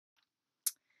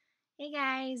Hey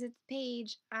guys, it's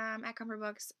Paige at Comfort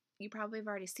Books. You probably have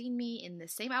already seen me in the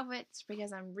same outfits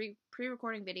because I'm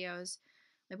pre-recording videos.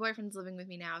 My boyfriend's living with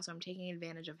me now, so I'm taking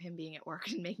advantage of him being at work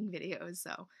and making videos, so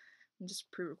I'm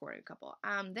just pre-recording a couple.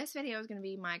 This video is going to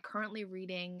be my currently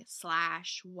reading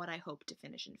 / what I hope to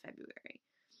finish in February.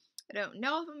 I don't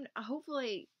know if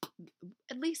hopefully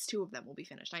at least 2 of them will be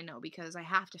finished. I know because I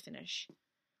have to finish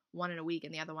one in a week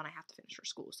and the other one I have to finish for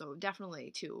school, so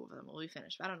definitely 2 of them will be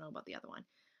finished, but I don't know about the other one.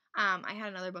 I had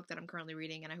another book that I'm currently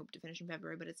reading and I hope to finish in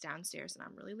February, but it's downstairs and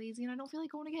I'm really lazy and I don't feel like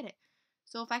going to get it.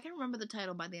 So if I can remember the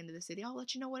title by the end of the video, I'll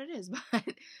let you know what it is.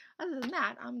 But other than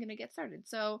that, I'm going to get started.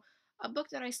 So a book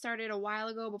that I started a while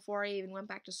ago before I even went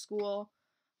back to school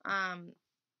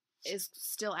is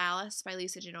Still Alice by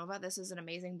Genova. This is an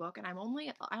amazing book and I only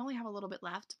have a little bit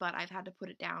left, but I've had to put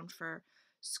it down for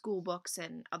school books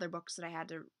and other books that I had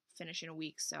to finish in a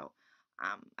week. So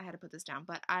I had to put this down,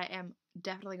 but I am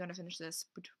definitely going to finish this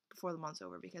before the month's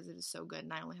over because it is so good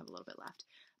and I only have a little bit left.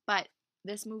 But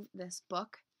this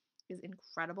book is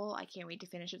incredible. I can't wait to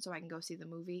finish it so I can go see the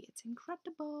movie. It's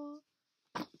incredible.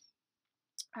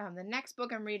 The next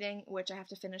book I'm reading, which I have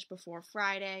to finish before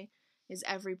Friday, is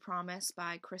Every Promise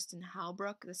by Kristin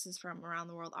Halbrook. This is from Around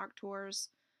the World Arc Tours.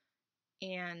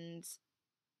 And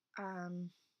what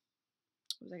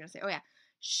was I going to say? Oh yeah.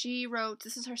 She wrote,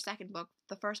 this is her second book.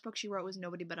 The first book she wrote was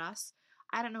Nobody But Us.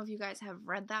 I don't know if you guys have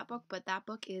read that book, but that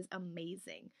book is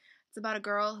amazing. It's about a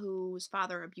girl whose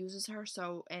father abuses her,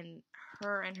 and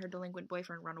her delinquent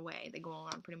boyfriend run away. They go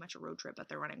on pretty much a road trip, but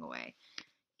they're running away.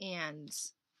 And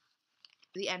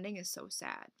the ending is so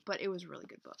sad, but it was a really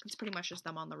good book. It's pretty much just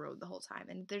them on the road the whole time.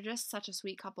 And they're just such a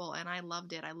sweet couple, and I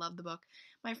loved it. I loved the book.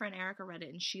 My friend Erica read it,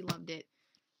 and she loved it.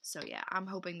 So yeah, I'm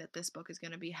hoping that this book is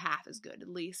going to be half as good, at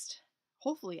least.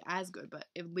 Hopefully as good, but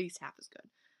at least half as good.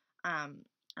 I'm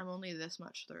only this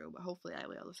much through, but hopefully I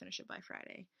will be able to finish it by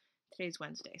Friday. Today's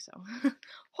Wednesday, so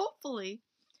hopefully.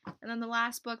 And then the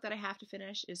last book that I have to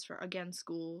finish is for, again,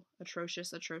 school.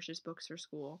 Atrocious books for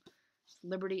school.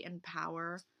 Liberty and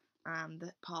Power,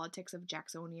 The Politics of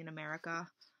Jacksonian America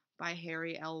by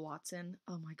Harry L. Watson.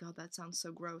 Oh my god, that sounds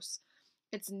so gross.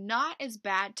 It's not as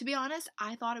bad. To be honest,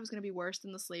 I thought it was going to be worse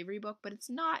than the slavery book, but it's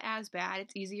not as bad.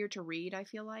 It's easier to read, I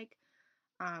feel like.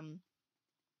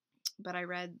 But I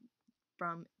read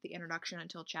from the introduction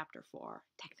until chapter 4.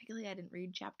 Technically, I didn't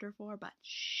read chapter 4, but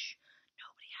shh,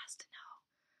 nobody has to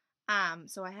know.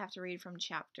 So I have to read from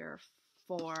chapter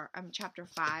 5,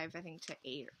 I think, to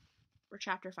 8, or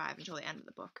chapter 5 until the end of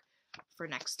the book for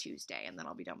next Tuesday, and then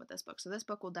I'll be done with this book. So this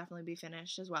book will definitely be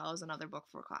finished, as well as another book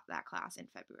for that class in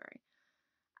February.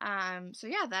 So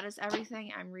yeah, that is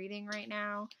everything I'm reading right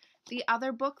now. The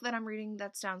other book that I'm reading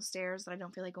that's downstairs that I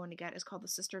don't feel like going to get is called The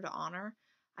Sister to Honor.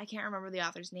 I can't remember the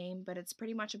author's name, but it's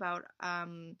pretty much about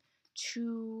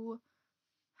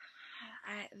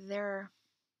they're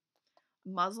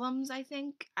Muslims, I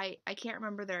think. I can't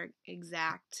remember their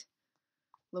exact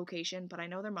location, but I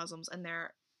know they're Muslims, and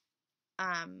they're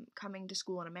coming to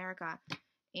school in America,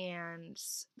 and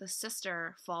the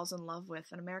sister falls in love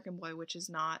with an American boy, which is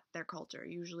not their culture.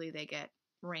 Usually they get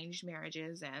arranged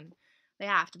marriages and they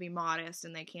have to be modest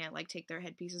and they can't take their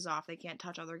headpieces off. They can't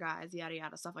touch other guys, yada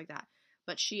yada, stuff like that.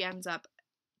 But she ends up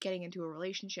getting into a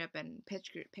relationship, and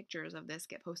pictures of this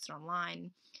get posted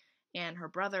online, and her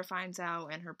brother finds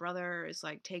out, and her brother is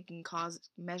taking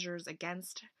measures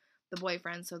against the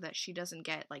boyfriend so that she doesn't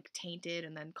get tainted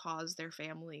and then cause their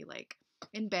family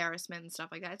embarrassment and stuff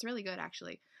like that. It's really good,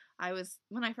 actually.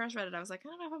 When I first read it, I was like, I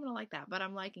don't know if I'm gonna like that, but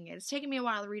I'm liking it. It's taken me a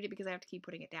while to read it because I have to keep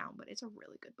putting it down, but it's a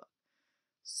really good book.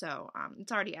 So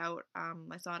it's already out.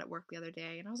 I saw it at work the other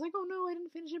day and I was like, oh no, I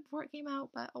didn't finish it before it came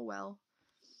out, but oh well.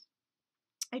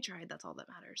 I tried. That's all that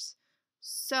matters.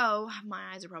 So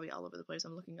my eyes are probably all over the place.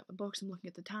 I'm looking at the books, I'm looking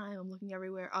at the time, I'm looking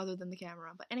everywhere other than the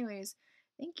camera. But anyways,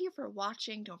 thank you for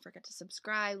watching. Don't forget to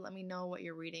subscribe. Let me know what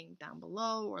you're reading down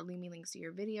below, or leave me links to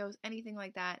your videos, anything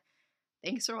like that.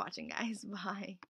 Thanks for watching, guys. Bye.